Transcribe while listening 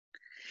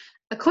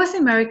A Course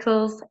in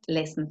Miracles,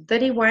 Lesson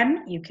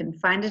 31. You can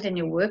find it in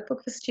your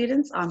workbook for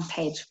students on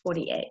page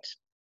 48.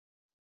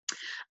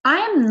 I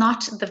am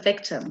not the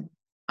victim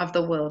of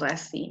the world I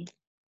see.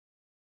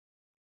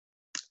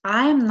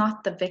 I am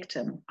not the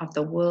victim of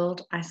the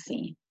world I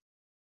see.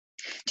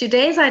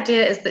 Today's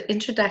idea is the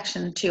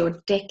introduction to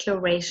your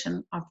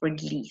declaration of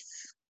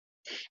release.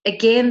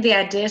 Again, the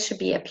idea should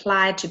be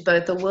applied to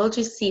both the world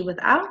you see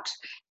without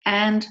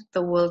and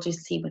the world you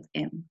see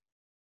within.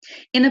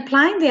 In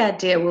applying the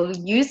idea, we'll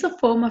use a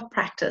form of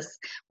practice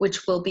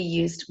which will be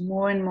used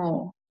more and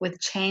more, with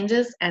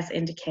changes as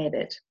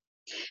indicated.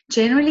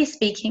 Generally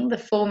speaking, the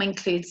form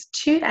includes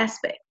two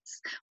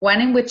aspects, one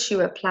in which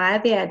you apply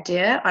the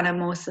idea on a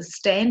more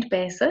sustained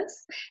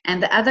basis,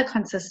 and the other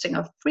consisting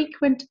of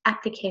frequent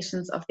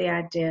applications of the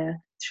idea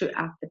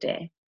throughout the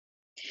day.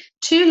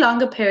 2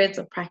 longer periods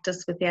of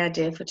practice with the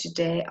idea for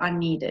today are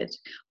needed,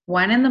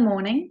 one in the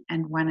morning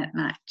and one at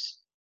night.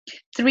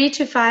 3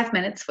 to 5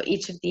 minutes for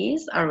each of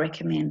these are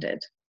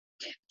recommended.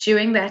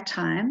 During that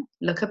time,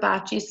 look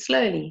about you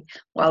slowly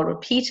while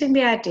repeating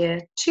the idea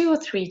 2 or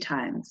 3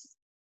 times.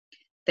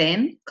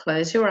 Then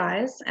close your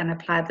eyes and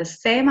apply the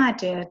same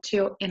idea to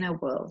your inner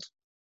world.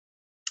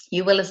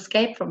 You will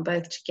escape from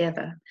both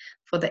together,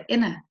 for the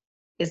inner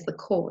is the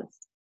cause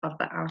of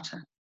the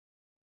outer.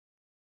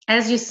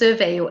 As you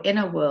survey your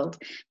inner world,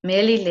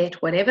 merely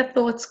let whatever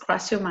thoughts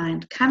cross your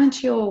mind come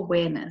into your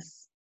awareness,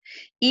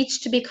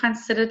 each to be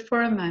considered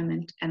for a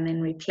moment and then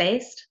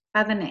replaced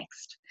by the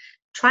next.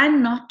 Try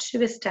not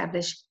to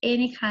establish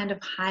any kind of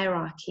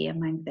hierarchy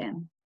among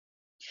them.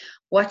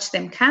 Watch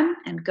them come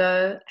and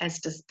go as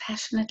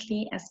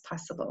dispassionately as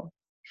possible.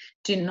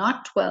 Do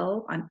not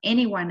dwell on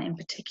anyone in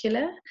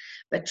particular,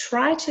 but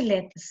try to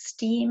let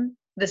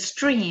the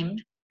stream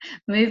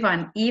move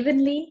on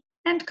evenly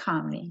and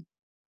calmly,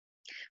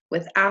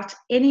 without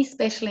any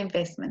special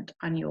investment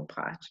on your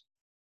part.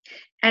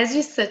 As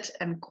you sit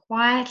and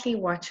quietly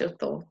watch your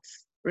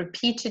thoughts,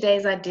 repeat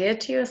today's idea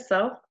to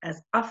yourself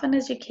as often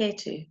as you care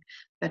to,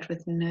 but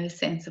with no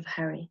sense of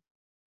hurry.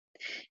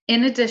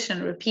 In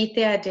addition, repeat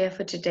the idea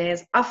for today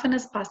as often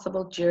as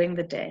possible during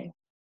the day.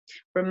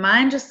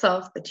 Remind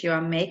yourself that you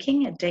are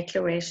making a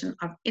declaration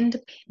of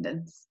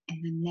independence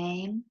in the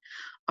name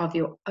of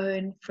your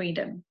own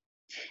freedom.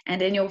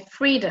 And in your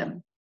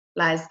freedom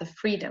lies the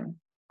freedom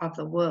of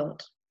the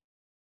world.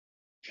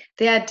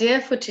 The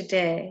idea for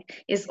today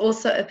is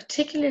also a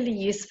particularly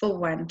useful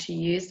one to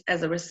use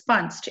as a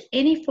response to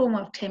any form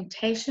of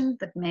temptation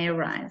that may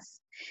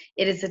arise.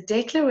 It is a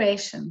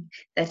declaration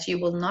that you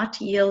will not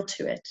yield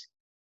to it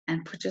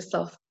and put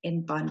yourself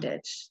in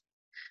bondage.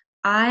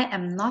 I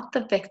am not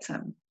the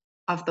victim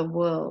of the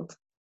world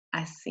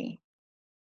I see.